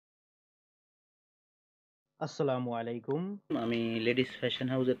আসসালামু আলাইকুম। আমি লেডিস ফ্যাশন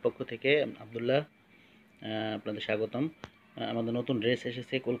হাউসের পক্ষ থেকে আব্দুল্লাহ আপনাদের স্বাগতম। আমাদের নতুন ড্রেস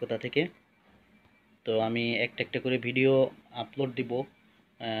এসেছে কলকাতা থেকে। তো আমি একটা একটা করে ভিডিও আপলোড দিব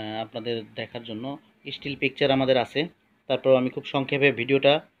আপনাদের দেখার জন্য। স্টিল পিকচার আমাদের আছে। তারপর আমি খুব সংক্ষেপে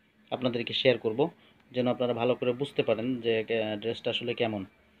ভিডিওটা আপনাদেরকে শেয়ার করব, যেন আপনারা ভালো করে বুঝতে পারেন যে ড্রেসটা আসলে কেমন।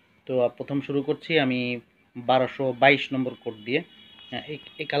 তো প্রথম শুরু করছি আমি 1222 নম্বর কোড দিয়ে।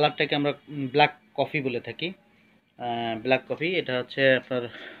 এই কালারটাকে আমরা ব্ল্যাক কফি বলে থাকি। ব্ল্যাক কফি, এটা হচ্ছে আপনার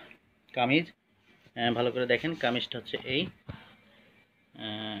কামিজ। ভালো করে দেখেন, কামিজটা হচ্ছে এই।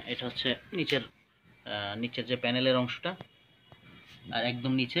 এটা হচ্ছে নিচের নিচের যে প্যানেলের অংশটা, আর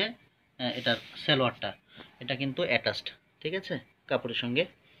একদম নিচে এটার সালোয়ারটা। এটা কিন্তু অ্যাটাচড, ঠিক আছে, কাপড়ের সঙ্গে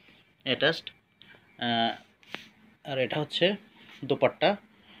অ্যাটাচড। আর এটা হচ্ছে দোপাট্টা।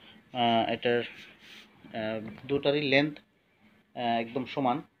 এটার দুটারই লেন্থ একদম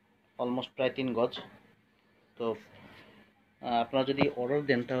সমান, অলমোস্ট প্রায় 3 গজ। তো আপনারা যদি অর্ডার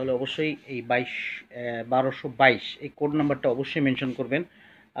দেন তাহলে অবশ্যই এই 1222 এই কোড নাম্বারটা অবশ্যই মেনশন করবেন।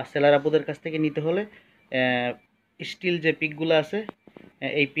 আর সেলার আপুদের কাছ থেকে নিতে হলে স্টিল যে পিকগুলো আছে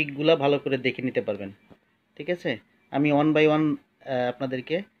এই পিকগুলো ভালো করে দেখে নিতে পারবেন, ঠিক আছে। আমি 1 বাই 1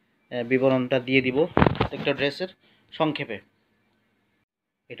 আপনাদেরকে বিবরণটা দিয়ে দিব একটা ড্রেসের সংক্ষেপে।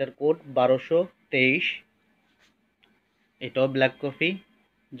 এটার কোড 1223। এটাও ব্ল্যাক কফি,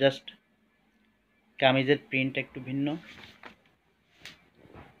 জাস্ট কামিজের প্রিন্ট একটু ভিন্ন।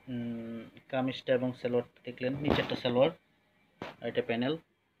 কামিজটা এবং সালোয়ারটা দেখলেন, নিচেরটা সালোয়ার আর এটা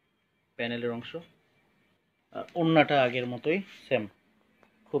প্যানেলের অংশ। আর ওড়নাটা আগের মতোই সেম,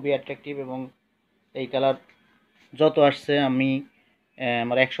 খুবই অ্যাট্রাকটিভ। এবং এই কালার যত আসছে আমি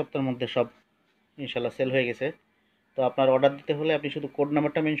আমার এক সপ্তাহের মধ্যে সব ইনশাল্লাহ সেল হয়ে গেছে। তো আপনার অর্ডার দিতে হলে আপনি শুধু কোড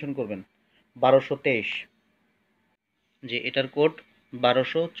নাম্বারটা মেনশন করবেন 1223। যে এটার কোড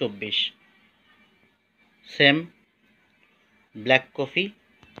 1224। Same black coffee.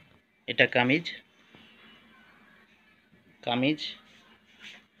 এটা কামিজ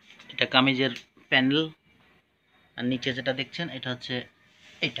এটা কামিজের প্যানেল। আর নিচে যেটা দেখছেন এটা হচ্ছে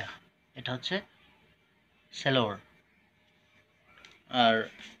এটা এটা হচ্ছে সালোয়ার। আর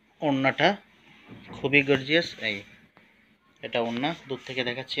ওড়নাটা খুবই গর্জিয়াস। এই এটা ওড়না, দূর থেকে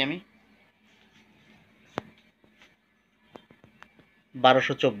দেখাচ্ছি আমি।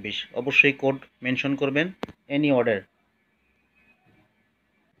 1224 অবশ্যই কোড মেনশন করবেন any order.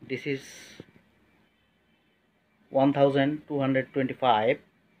 This is 1225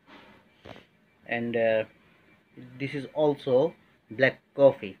 and this is also black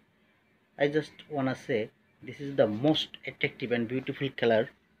coffee. I just wanna say this is the most attractive and beautiful color.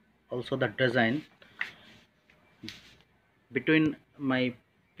 Also the design between my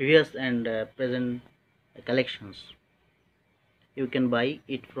previous and present collections. You can buy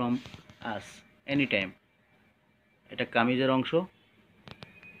it from us anytime. এটা কামিজের অংশ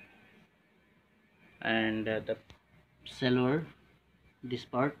and the salwar, this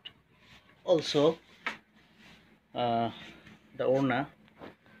part also. The orna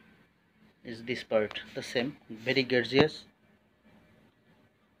is this part, the same, very gorgeous.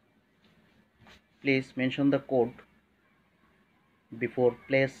 Please mention the code before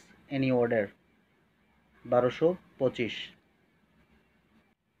place any order. 1225।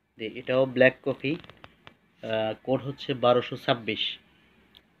 এটাও black coffee, code হচ্ছে 1226।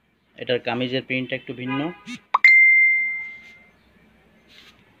 এটার কামিজের প্রিন্টটা একটু ভিন্ন,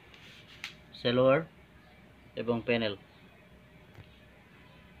 সালোয়ার এবং প্যানেল।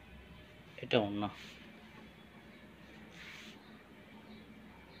 এটা অন্য।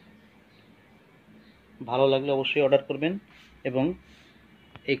 ভালো লাগলে অবশ্যই অর্ডার করবেন এবং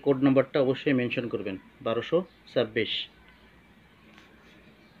এই কোড নাম্বারটা অবশ্যই মেনশন করবেন 1226।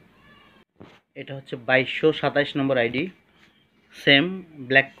 এটা হচ্ছে 2227 নম্বর আইডি। সেম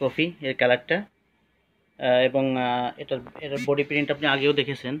ব্ল্যাক কফি এর কালারটা। এবং এটার বডি প্রিন্ট আপনি আগেও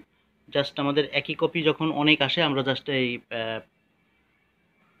দেখেছেন। জাস্ট আমাদের একই কপি যখন অনেক আসে আমরা জাস্ট এই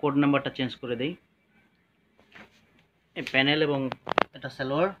কোড নাম্বারটা চেঞ্জ করে দেই। এই প্যানেল এবং এটা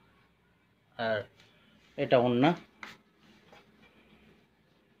সালোয়ার আর এটা ওড়না।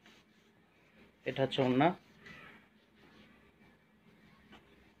 এটা হচ্ছে ওড়না।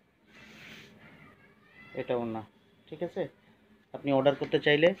 এটা ওড়না, ঠিক আছে। আপনি অর্ডার করতে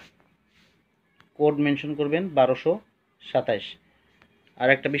চাইলে কোড মেনশন করবেন 1227। আর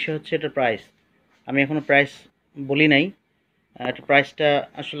একটা বিষয় হচ্ছে এটার প্রাইস। আমি এখনও প্রাইস বলি নাই। এটা প্রাইসটা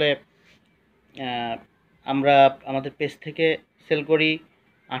আসলে আমরা আমাদের পেজ থেকে সেল করি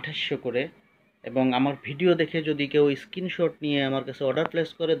 2800 করে। এবং আমার ভিডিও দেখে যদি কেউ স্ক্রিনশট নিয়ে আমার কাছে অর্ডার প্লেস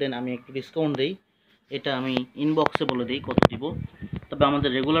করে দেন আমি একটু ডিসকাউন্ট দিই। এটা আমি ইনবক্সে বলে দিই কত দিব। তবে আমাদের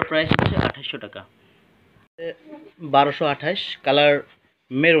রেগুলার প্রাইস হচ্ছে 2800 টাকা। 1228 কালার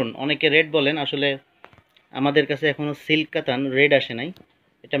মেরুন, অনেকে রেড বলেন, আসলে আমাদের কাছে এখনো সিল্ক কাতান রেড আসে নাই,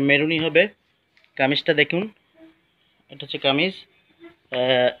 এটা মেরুনই হবে। কামিজটা দেখুন, এটা হচ্ছে কামিজ।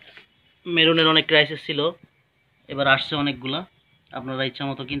 মেরুনের অনেক ক্রাইসিস ছিল, এবার আসছে অনেকগুলা, আপনারা ইচ্ছা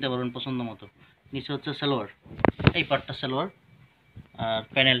মতো কিনতে পারবেন পছন্দ মতো। নিচে হচ্ছে সালোয়ার, এই পার্টটা সালোয়ার, আর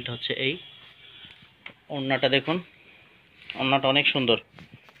প্যানেলটা হচ্ছে এই। ওড়নাটা দেখুন, ওড়নাটা অনেক সুন্দর,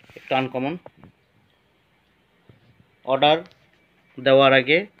 একটু আনকমন। অর্ডার দেওয়ার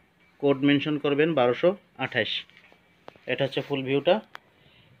আগে কোড মেনশন করবেন 1228। এটা হচ্ছে ফুল ভিউটা,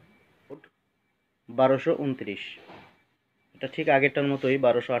 1229। এটা ঠিক আগেরটার মতোই,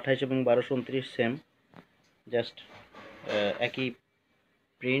 1228 এবং 1229 সেম, জাস্ট একই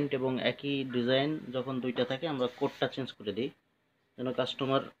প্রিন্ট এবং একই ডিজাইন। যখন দুইটা থাকে আমরা কোডটা চেঞ্জ করে দিই, যেন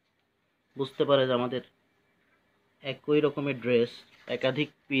কাস্টমার বুঝতে পারে যে আমাদের একই রকমের ড্রেস একাধিক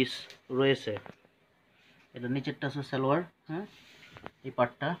পিস রয়েছে। এটা নিচেরটা আছে সালোয়ার, হ্যাঁ, এই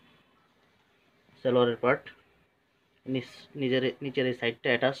পার্টটা সালোয়ারের পার্ট, নিচের এই সাইডটা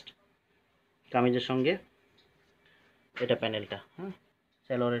অ্যাটাচড কামিজের সঙ্গে। এটা প্যানেলটা, হ্যাঁ,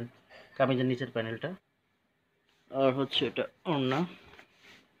 সালোয়ারের কামিজের নিচের প্যানেলটা। আর হচ্ছে এটা ওড়না।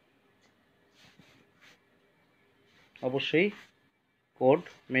 অবশ্যই কোড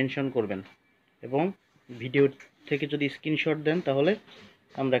মেনশন করবেন, এবং ভিডিও থেকে যদি স্ক্রিনশট দেন তাহলে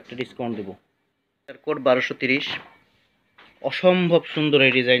আমরা একটা ডিসকাউন্ট দেব। এর কোড 1230। অসম্ভব সুন্দর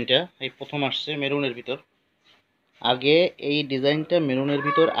এই ডিজাইনটা, এই প্রথম আসছে মেরুনের ভিতর। আগে এই ডিজাইনটা মেরুনের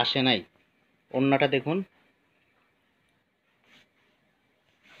ভিতর আসে নাই। ওড়নাটা দেখুন,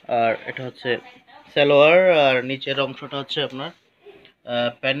 আর এটা হচ্ছে সালোয়ার, আর নিচের অংশটা হচ্ছে আপনার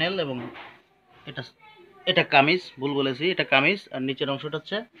প্যানেল, এবং এটা এটা কামিজ, ভুল বলেছি, এটা কামিজ, আর নিচের অংশটা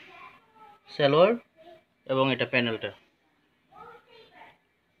হচ্ছে সালোয়ার, এবং এটা প্যানেলটা।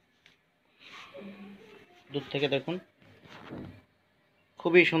 দূর থেকে দেখুন,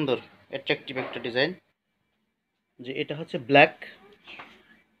 খুবই সুন্দর অ্যাট্রাকটিভ একটা ডিজাইন। যে এটা হচ্ছে ব্ল্যাক,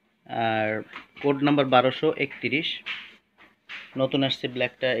 আর কোড নাম্বার 1231। নতুন আসছে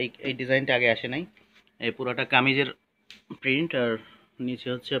ব্ল্যাকটা, এই ডিজাইনটা আগে আসে নাই। এই পুরোটা কামিজের প্রিন্ট, আর নিচে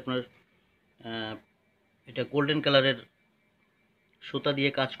হচ্ছে আপনার এটা গোল্ডেন কালারের সুতা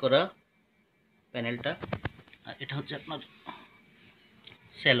দিয়ে কাজ করা প্যানেলটা। আর এটা হচ্ছে আপনার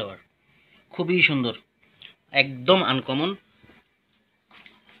সালোয়ার, খুবই সুন্দর, একদম আনকমন।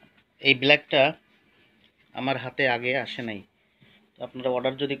 এই ব্ল্যাকটা আমার হাতে আগে আসে নাই, তো আপনারা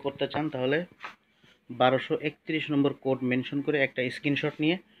অর্ডার যদি করতে চান তাহলে 1231 নম্বর কোড মেনশন করে একটা স্ক্রিনশট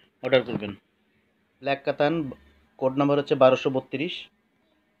নিয়ে অর্ডার করবেন। ব্ল্যাক কাতান, কোড নাম্বার হচ্ছে 1232।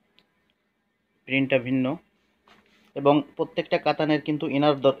 প্রিন্টটা ভিন্ন, এবং প্রত্যেকটা কাতানের কিন্তু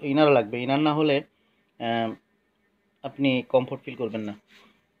ইনার লাগবে, ইনার না হলে আপনি কমফোর্ট ফিল করবেন না।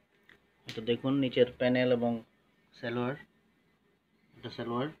 এটা দেখুন নিচের প্যানেল এবং সালোয়ার, এটা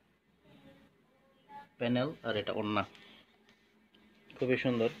সালোয়ার, প্যানেল, আর এটা ওড়না। খুবই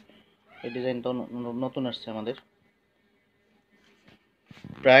সুন্দর এই ডিজাইনটা, নতুন আসছে আমাদের।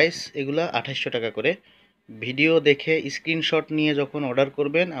 প্রাইস এগুলা 2800 টাকা করে। ভিডিও দেখে স্ক্রিনশট নিয়ে যখন অর্ডার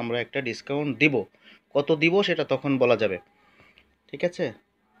করবেন আমরা একটা ডিসকাউন্ট দিব, কত দিব সেটা তখন বলা যাবে, ঠিক আছে।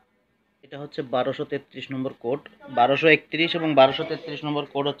 এটা হচ্ছে 1233 নম্বর কোড, 1231 এবং 1233 নম্বর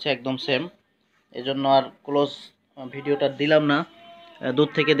কোড হচ্ছে একদম সেম, এজন্য আর ক্লোজ ভিডিওটা দিলাম না, দূর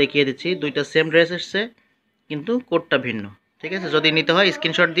থেকে দেখিয়ে দিচ্ছি। দুইটা সেম ড্রেস এসছে কিন্তু কোডটা ভিন্ন, ঠিক আছে। যদি নিতে হয়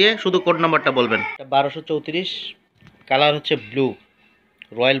স্ক্রিনশট দিয়ে শুধু কোড নাম্বারটা বলবেন। 1234, কালার হচ্ছে ব্লু,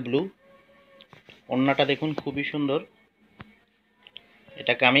 রয়্যাল ব্লু। ওড়নাটা দেখুন খুবই সুন্দর,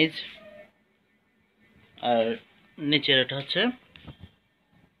 এটা কামিজ, আর নিচের এটা হচ্ছে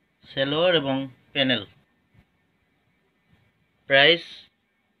সালোয়ার এবং প্যানেল। প্রাইস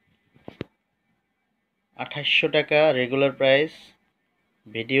 2800 টাকা রেগুলার প্রাইস।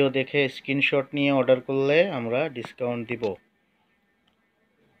 ভিডিও দেখে স্ক্রিনশট নিয়ে অর্ডার করলে আমরা ডিসকাউন্ট দিব।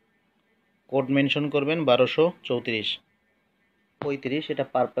 কোড মেনশন করবেন 1234। এটা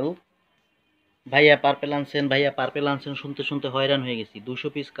পার্পেল। ভাইয়া পার্পেল আনছেন, ভাইয়া পার্পেল আনছেন, শুনতে শুনতে হয়রান হয়ে গেছি। 200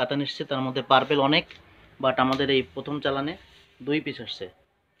 পিস কাতান এসছে, তার মধ্যে পার্পেল অনেক, বাট আমাদের এই প্রথম চালানে 2 পিস আসছে,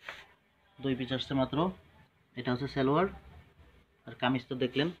 2 পিস আসছে মাত্র। এটা হচ্ছে সালোয়ার, আর কামিজ তো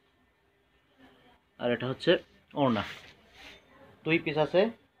দেখলেন, আর এটা হচ্ছে ওড়না। 2 পিস আছে,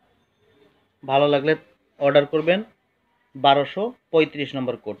 ভালো লাগলে অর্ডার করবেন। 1235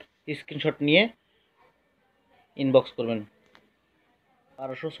 নম্বর কোড, স্ক্রিনশট নিয়ে ইনবক্স করবেন।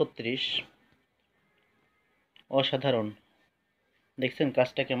 1236, অসাধারণ, দেখছেন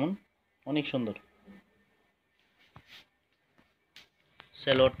কাজটা কেমন, অনেক সুন্দর।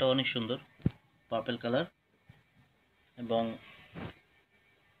 সালোয়ারটা অনেক সুন্দর, পার্পল কালার, এবং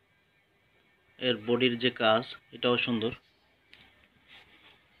এর বডির যে কাজ এটাও সুন্দর।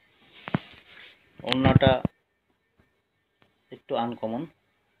 ওড়নাটা একটু আনকমন।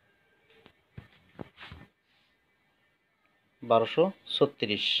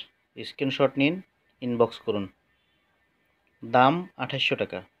 1236। স্ক্রিনশট নিন, ইনবক্স করুন। দাম 2800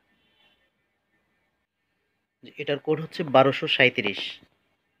 টাকা। এটার কোড হচ্ছে 1237।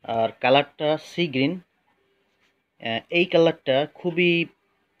 আর কালারটা সি গ্রিন। এই কালারটা খুবই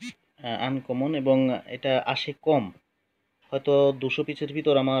আনকমন এবং এটা আসে কম। হয়তো 200 পিসের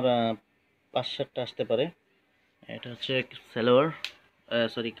ভিতর আমার 5-7টা আসতে পারে। এটা হচ্ছে সালোয়ার,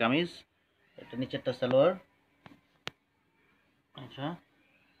 সরি কামিজ। এটা নিচেরটা সালোয়ার। আচ্ছা,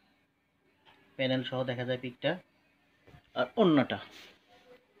 প্যানেল সহ দেখা যায় পিকটা। আর ওড়নাটা,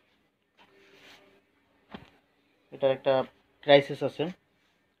 এটার একটা ক্রাইসিস আছে,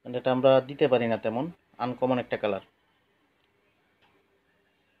 এটা আমরা দিতে পারি না তেমন। আনকমন একটা কালার।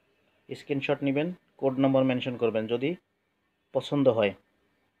 স্ক্রিনশট নেবেন, কোড নম্বর মেনশন করবেন যদি পছন্দ হয়।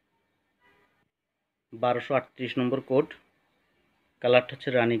 1238 নম্বর কোড। কালারটা হচ্ছে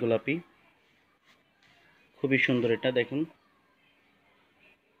রানী গোলাপি। খুবই সুন্দর, এটা দেখুন।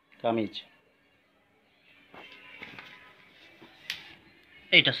 কামিজ,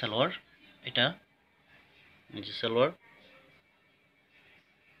 এইটা সালোয়ার। এটা এই যে সালোয়ার।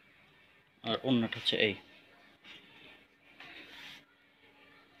 আর ওড়নাটা হচ্ছে এই।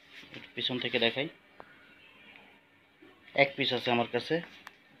 পিছন থেকে দেখাই। এক পিস আছে আমার কাছে।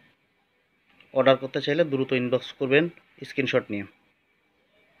 অর্ডার করতে চাইলে দ্রুত ইনবক্স করবেন স্ক্রিনশট নিয়ে।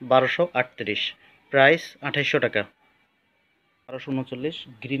 1238, প্রাইস 2800 টাকা। 1239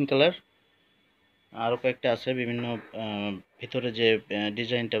 গ্রিন কালার। আরও কয়েকটা আছে বিভিন্ন, ভিতরে যে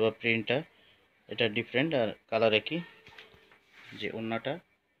ডিজাইনটা বা প্রিন্টটা এটা ডিফারেন্ট, আর কালার একই। যে ওড়নাটা,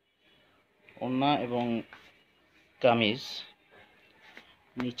 ওড়না এবং কামিজ।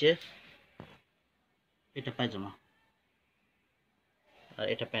 নিচে এটা পায়জামা, আর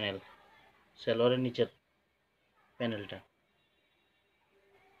এটা প্যানেল, সালোয়ারের নিচের প্যানেলটা।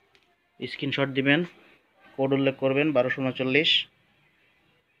 স্ক্রিনশট দিবেন, কোড উল্লেখ করবেন 1239।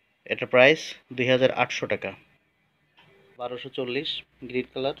 এটা প্রাইস 2800 টাকা। 1240 গ্রিন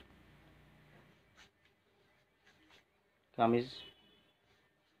কালার। কামিজ,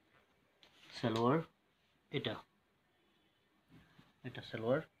 সালোয়ার। এটা এটা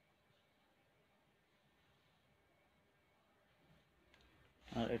সালোয়ার।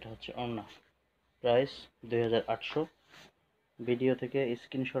 আর এটা হচ্ছে ওড়না। প্রাইস 2800। ভিডিও থেকে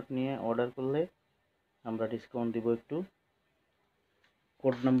স্ক্রিনশট নিয়ে অর্ডার করলে আমরা ডিসকাউন্ট দিব একটু।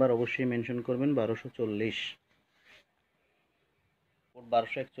 কোড নাম্বার অবশ্যই মেনশন করবেন 1240। কোড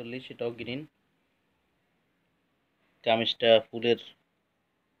 1241, এটাও গ্রিন। কামিজটা ফুলের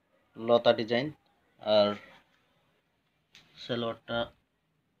লতা ডিজাইন। আর সালোয়ারটা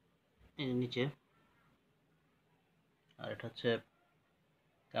এই নিচে। আর এটা হচ্ছে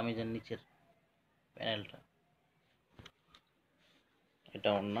কামিজের নিচের প্যানেলটা। এটা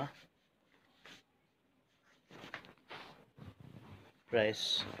ওড়না। প্রাইস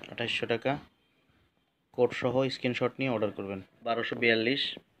 2800 টাকা। কোড সহ স্ক্রিনশট নিয়ে অর্ডার করবেন। 1242,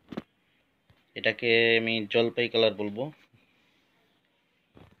 এটাকে আমি জলপাই কালার বলবো।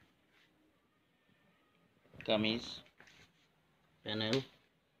 কামিজ, প্যানেল,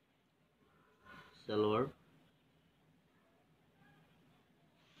 সালোয়ার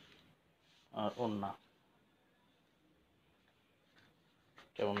আর ওড়না।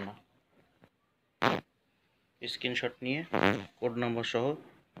 ওড়না। স্ক্রিনশট নিয়ে কোড নাম্বার সহ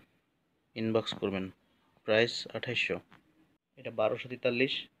ইনবক্স করবেন। প্রাইস 2800। এটা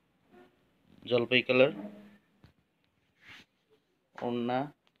 1243, জলপাই কালার। ওড়না,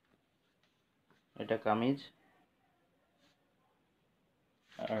 এটা কামিজ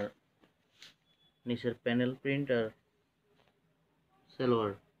আর নিচের প্যানেল প্রিন্ট আর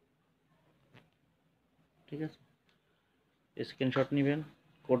সালোয়ার। ঠিক আছে, স্ক্রিনশট নেবেন,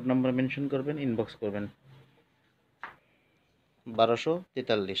 কোড নাম্বার মেনশন করবেন, ইনবক্স করবেন।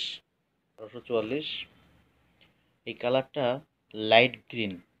 1243। 1244, এই কালারটা লাইট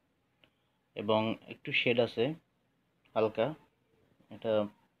গ্রিন এবং একটু শেড আছে হালকা। এটা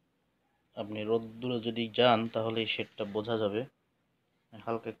আপনি রোদ্দুরে যদি যান তাহলে এই শেডটা বোঝা যাবে।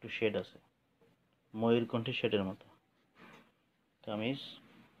 হালকা একটু শেড আছে, ময়ূরকণ্ঠী শেডের মতো। কামিজ,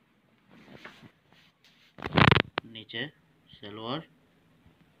 নিচে সালোয়ার,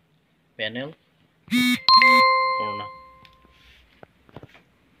 প্যানেল, ওড়না।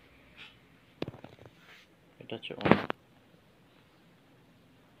 এটা হচ্ছে ওড়না।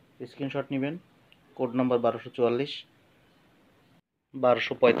 স্ক্রিনশট নেবেন, কোড নাম্বার 1244।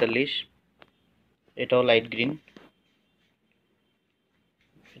 1245, এটাও লাইট গ্রিন।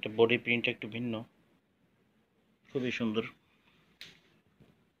 এটা বডি প্রিন্ট একটু ভিন্ন, খুবই সুন্দর।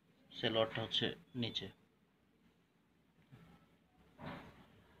 সালোয়ারটা হচ্ছে নিচে,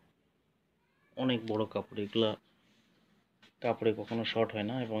 অনেক বড় কাপড়, এগুলা কাপড়ে কখনো শর্ট হয়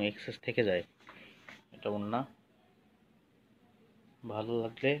না এবং এক্সেস থেকে যায়। এটা ওড়না। ভালো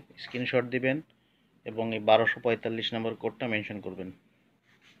লাগলে স্ক্রিনশট দিবেন এবং এই 1245 নম্বর কোডটা মেনশন করবেন।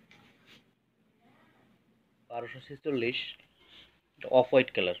 1246, অফ হোয়াইট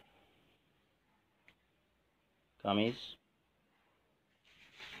কালার কামিজ।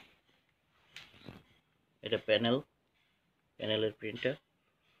 এটা প্যানেলের প্রিন্টটা,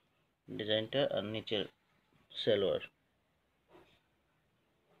 ডিজাইনটা, আর নিচের সালোয়ার।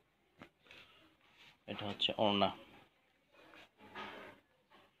 এটা হচ্ছে ওড়না।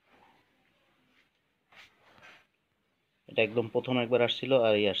 এটা একদম প্রথম একবার আসছিল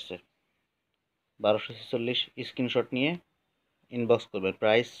আর এই আসছে। 1246 স্ক্রিনশট নিয়ে ইনবক্স করবেন।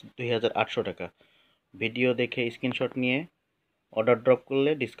 প্রাইস 2800 টাকা। ভিডিও দেখে স্ক্রিনশট নিয়ে অর্ডার ড্রপ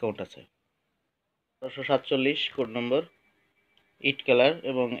করলে ডিসকাউন্ট আছে। 1247 কোড নম্বর, ইট কালার,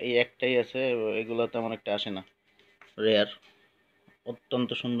 এবং এই একটাই আছে, এগুলো তেমন একটা আসে না, রেয়ার। অত্যন্ত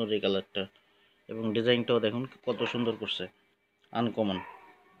সুন্দর এই কালারটা, এবং ডিজাইনটাও দেখুন কত সুন্দর করছে, আনকমন।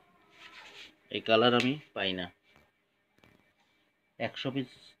 এই কালার আমি পাই না, 100 পিস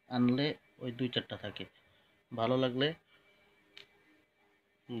আনলে ওই 2-4টা থাকে। ভালো লাগলে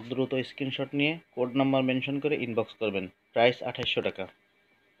দ্রুত স্ক্রিনশট নিয়ে কোড নাম্বার মেনশন করে ইনবক্স করবেন। প্রাইস 2800 টাকা।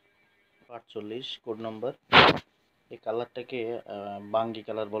 48 কোড নাম্বার, এই কালারটাকে বাঙ্গি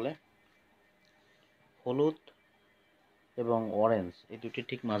কালার বলে। হলুদ এবং অরেঞ্জ এই দুটি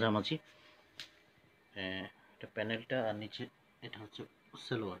ঠিক মাঝামাঝি। এটা প্যানেলটা, আর নিচে এটা হচ্ছে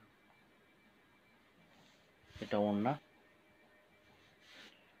সালোয়ার। এটা ওড়না।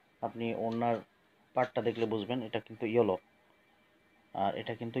 আপনি ওড়নার পার্টটা দেখলে বুঝবেন এটা কিন্তু ইয়েলো, আর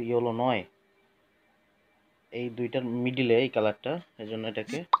এটা কিন্তু ইয়েলো নয়, এই দুইটার মিডিলে এই কালারটা, এজন্য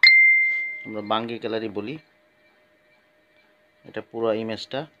এটাকে আমরা বাঙ্গি কালারই বলি। এটা পুরো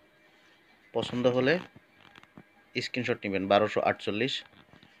ইমেজটা পছন্দ হলে স্ক্রিনশট নেবেন। 1248,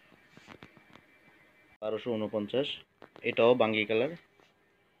 1249, এটাও বাঙ্গি কালার,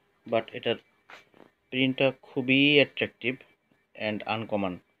 বাট এটার প্রিন্টটা খুবই অ্যাট্রাকটিভ অ্যান্ড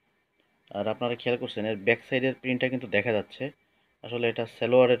আনকমন। আর আপনারা খেয়াল করছেন এর ব্যাক সাইডের প্রিন্টটা কিন্তু দেখা যাচ্ছে, আসলে এটা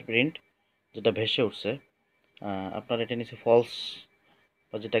সালোয়ারের প্রিন্ট যেটা ভেসে উঠছে। আপনারা এটা নিচে ফলস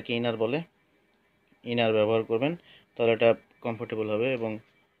বা যেটাকে ইনার বলে, ইনার ব্যবহার করবেন, তাহলে এটা কমফোর্টেবল হবে এবং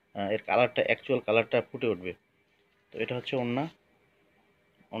এর কালারটা, অ্যাকচুয়াল কালারটা ফুটে উঠবে। তো এটা হচ্ছে ওড়না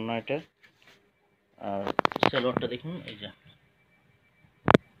এটা। আর সালোয়ারটা দেখুন, এই যে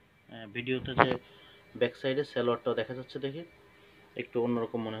ভিডিওতে যে ব্যাক সাইডে সালোয়ারটাও দেখা যাচ্ছে, দেখে একটু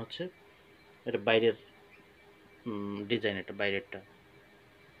অন্যরকম মনে হচ্ছে। এটা বাইরের ডিজাইন, এটা বাইরেরটা।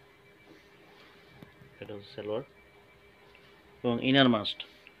 এটা হচ্ছে সালোয়ার এবং ইনার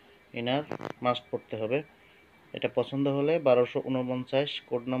মাস্ট পড়তে হবে। এটা পছন্দ হলে 1249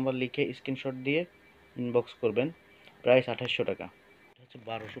 কোড নাম্বার লিখে স্ক্রিনশট দিয়ে ইনবক্স করবেন। প্রাইস 2800 টাকা। এটা হচ্ছে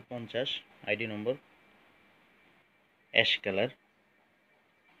 1250 আইডি নম্বর, অ্যাশ কালার।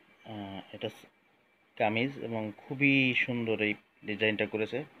 এটা কামিজ এবং খুবই সুন্দর এই ডিজাইনটা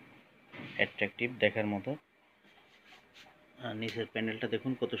করেছে, অ্যাট্রাকটিভ দেখার মতো। আর নিচের প্যানেলটা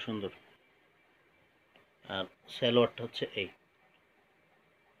দেখুন কত সুন্দর। আর সালোয়ারটা হচ্ছে এই,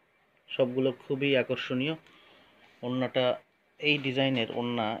 সবগুলো খুবই আকর্ষণীয়। ওড়নাটা, এই ডিজাইনের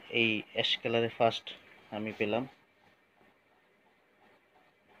ওড়না এই অ্যাশ কালারে ফার্স্ট আমি পেলাম।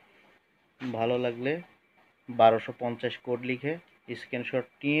 ভালো লাগলে 1250 কোড লিখে স্ক্রিনশট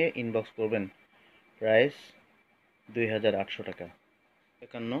নিয়ে ইনবক্স করবেন। প্রাইস 2800 টাকা।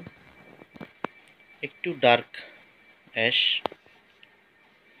 51, একটু ডার্ক অ্যাশ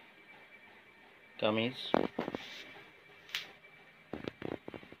কামিজ,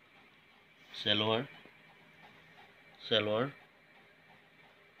 সালোয়ার,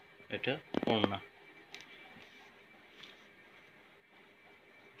 এটা ওড়না।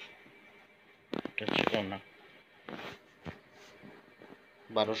 এটা হচ্ছে ওড়না।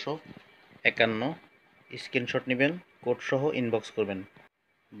 1251 স্ক্রিনশট নেবেন, কোড সহ ইনবক্স করবেন।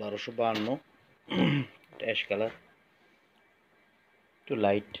 1252 অ্যাশ কালার, একটু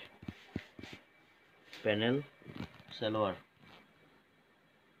light panel, salwar,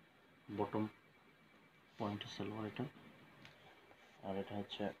 bottom point salwar এটা। আর এটা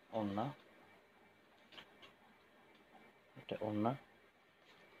হচ্ছে ওড়না, এটা ওড়না।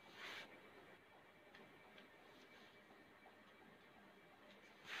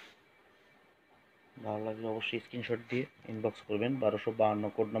 ভালো লাগলে অবশ্যই স্ক্রিনশট দিয়ে ইনবক্স করবেন। 1252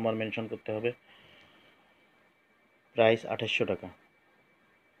 কোড নাম্বার মেনশন করতে হবে। প্রাইস 2800 টাকা।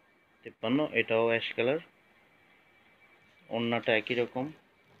 53, এটাও অ্যাশ কালার, ওড়নাটা একই রকম।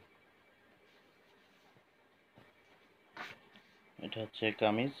 এটা হচ্ছে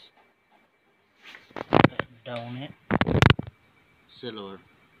কামিজ, ডাউনে সেলোয়ার,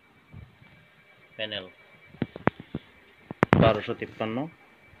 প্যানেল। 1253,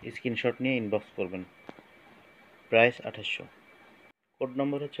 স্ক্রিনশট নিয়ে ইনবক্স করবেন। প্রাইস 2800। কোড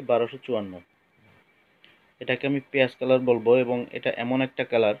নম্বর হচ্ছে 1254। এটাকে আমি পেঁয়াজ কালার বলবো, এবং এটা এমন একটা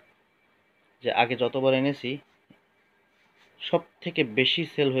কালার যে আগে যতবার এনেছি সব থেকে বেশি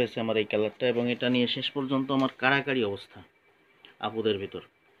সেল হয়েছে আমার এই কালারটা, এবং এটা নিয়ে শেষ পর্যন্ত আমার কাড়াকাড়ি অবস্থা আপুদের ভিতর।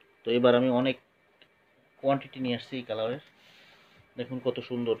 তো এবার আমি অনেক কোয়ান্টিটি নিয়ে আসছি এই কালারের। দেখুন কত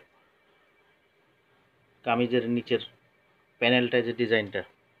সুন্দর কামিজের নিচের প্যানেলটা, যে ডিজাইনটা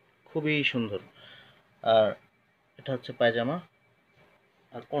খুবই সুন্দর। আর এটা হচ্ছে পায়জামা,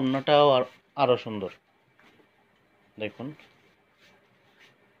 আর ওড়নাটাও আরও সুন্দর। দেখুন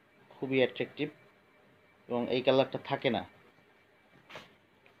খুবই অ্যাট্রাকটিভ, এবং এই কালারটা থাকে না।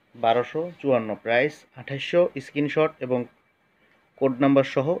 1254, প্রাইস 2800। স্ক্রিনশট এবং কোড নাম্বার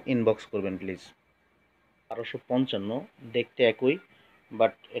সহ ইনবক্স করবেন প্লিজ। 1255, দেখতে একই,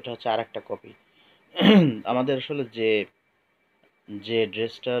 বাট এটা হচ্ছে আর একটা কপি। আমাদের আসলে যে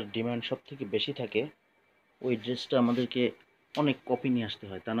ড্রেসটার ডিমান্ড সব থেকে বেশি থাকে, ওই ড্রেসটা আমাদেরকে অনেক কপি নিয়ে আসতে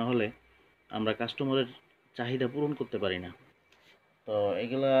হয়, তা না হলে আমরা কাস্টমারের চাহিদা পূরণ করতে পারি না। তো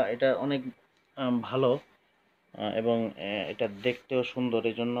এটা অনেক ভালো, এবং এটা দেখতেও সুন্দর,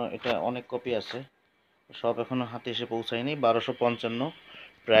 এই জন্য এটা অনেক কপি আছে, সব এখনও হাতে এসে পৌঁছায়নি। 1255,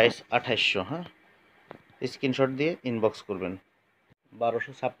 প্রাইস 2800। হ্যাঁ, স্ক্রিনশট দিয়ে ইনবক্স করবেন।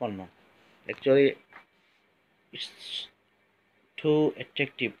 1256, actually it's too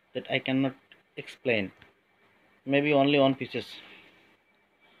attractive that I cannot explain. Maybe only one pieces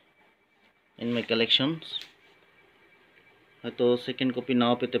in my collections, হয়তো সেকেন্ড কপি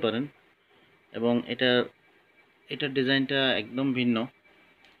নাও পেতে পারেন। এবং এটার ডিজাইনটা একদম ভিন্ন,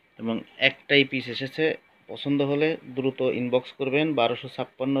 এবং একটাই পিস এসেছে। পছন্দ হলে দ্রুত ইনবক্স করবেন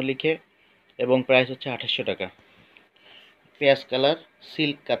 1256 লিখে, এবং প্রাইস হচ্ছে 2800 টাকা। পেঁয়াজ কালার,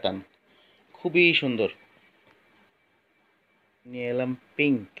 সিল্ক কাতান, খুবই সুন্দর। নিয়ে এলাম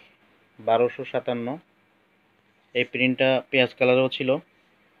পিঙ্ক, 1257। এই প্রিন্টটা পেঁয়াজ কালারও ছিল।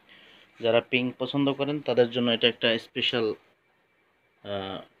 যারা পিঙ্ক পছন্দ করেন তাদের জন্য এটা একটা স্পেশাল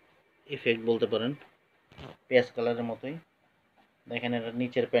ইফেক্ট বলতে পারেন, পেঁয়াজ কালারের মতোই। দেখেন এটার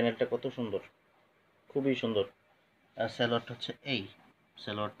নিচের প্যানেলটা কত সুন্দর, খুবই সুন্দর। আর সালোয়ারটা হচ্ছে এই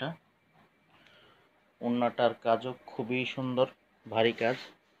সালোয়ারটা, ওড়নাটার কাজও খুবই সুন্দর, ভারী কাজ।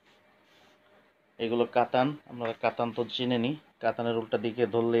 এগুলো কাতান, আপনারা কাতান তো চিনেনই, কাতানের উল্টা দিকে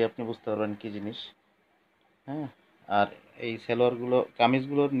ধরলেই আপনি বুঝতে পারবেন কী জিনিস। হ্যাঁ, আর এই সালোয়ারগুলো,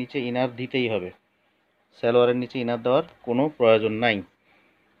 কামিজগুলোর নিচে ইনার দিতেই হবে, সালোয়ারের নিচে ইনার দেওয়ার কোনো প্রয়োজন নাই।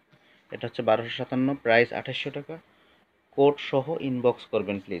 এটা হচ্ছে 1257, প্রাইস 2800 টাকা। কোড সহ ইনবক্স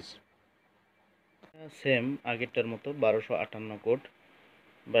করবেন প্লিজ। সেম আগেরটার মতো 1258 কোড,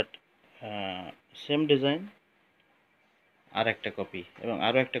 বাট সেম ডিজাইন, আর একটা কপি, এবং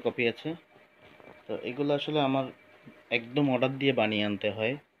আরও একটা কপি আছে। তো এগুলো আসলে আমার একদম অর্ডার দিয়ে বানিয়ে আনতে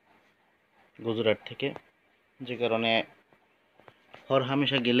হয় গুজরাট থেকে, যে কারণে হর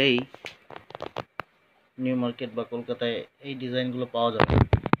হামেশা গেলেই নিউ মার্কেট বা কলকাতায় এই ডিজাইনগুলো পাওয়া যাবে,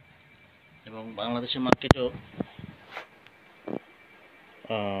 এবং বাংলাদেশের মার্কেটেও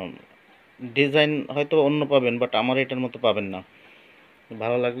ডিজাইন হয়তো অন্য পাবেন, বাট আমার এটার মতো পাবেন না।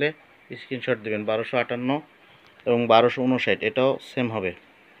 ভালো লাগলে স্ক্রিনশট দেবেন। 1258 এবং 1259, এটাও সেম হবে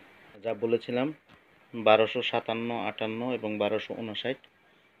যা বলেছিলাম। 1257, 58 এবং 1259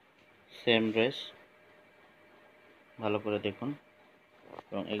 সেম ড্রেস, ভালো করে দেখুন।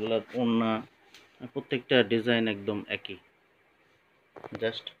 এবং এগুলোর ওড়না, প্রত্যেকটা ডিজাইন একদম একই,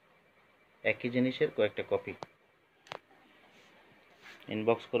 জাস্ট একই জিনিসের কয়েকটা কপি।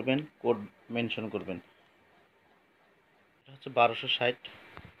 ইনবক্স করবেন, কোড মেনশন করবেন। এটা হচ্ছে 1260,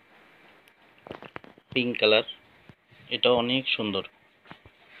 পিঙ্ক কালার, এটাও অনেক সুন্দর।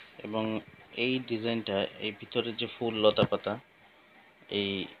 এবং এই ডিজাইনটা, এই ভিতরে যে ফুল লতা পাতা, এই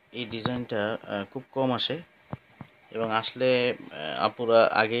এই ডিজাইনটা খুব কম আসে, এবং আসলে আপুরা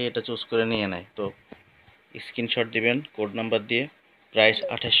আগে এটা চুজ করে নিয়ে নেয়। তো স্ক্রিনশট দিবেন কোড নাম্বার দিয়ে। প্রাইস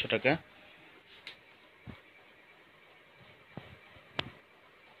 2800 টাকা।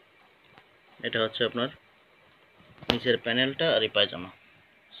 এটা হচ্ছে আপনার নিচের প্যানেলটা, আর এই পায়জামা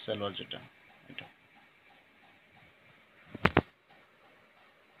সালোয়ার যেটা, এটা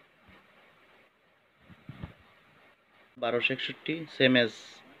 1261, same age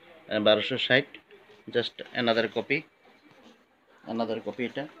 1260, just another copy.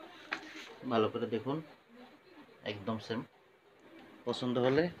 এটা ভালো করে দেখুন, একদম সেম। পছন্দ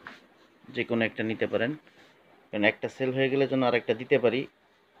হলে যে কোনো একটা নিতে পারেন, কারণ একটা সেল হয়ে গেলে যেন আরেকটা দিতে পারি,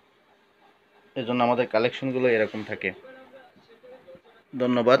 এজন্য আমাদের কালেকশনগুলো এরকম থাকে।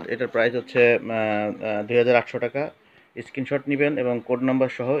 ধন্যবাদ। এটার প্রাইস হচ্ছে 2800 টাকা। স্ক্রিনশট নেবেন এবং কোড নাম্বার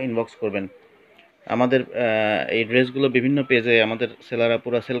সহ ইনবক্স করবেন। আমাদের এই ড্রেসগুলো বিভিন্ন পেজে আমাদের সেলাররা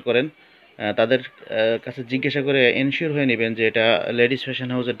পুরো সেল করেন। তাদের কাছে জিজ্ঞাসা করে এনশিওর হয়ে নেবেন যে এটা লেডিস ফ্যাশন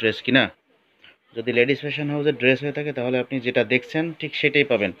হাউসের ড্রেস কিনা। যদি লেডিস ফ্যাশন হাউসের ড্রেস হয়ে থাকে তাহলে আপনি যেটা দেখছেন ঠিক সেটাই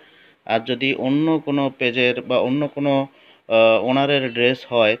পাবেন। আর যদি অন্য কোনো পেজের বা অন্য কোনো ওনারের ড্রেস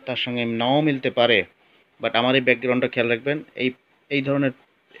হয়, তার সঙ্গে নাও মিলতে পারে, বাট আমার এই ব্যাকগ্রাউন্ডটা খেয়াল রাখবেন, এই ধরনের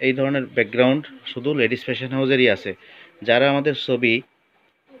এই ধরনের ব্যাকগ্রাউন্ড শুধু লেডিস ফ্যাশন হাউসেরই আছে। যারা আমাদের ছবি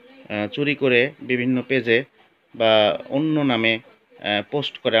চুরি করে বিভিন্ন পেজে বা অন্য নামে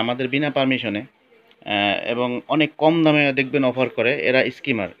পোস্ট করে আমাদের বিনা পারমিশনে, এবং অনেক কম দামে দেখবেন অফার করে, এরা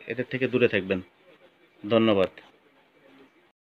স্কিমার, এদের থেকে দূরে থাকবেন। ধন্যবাদ।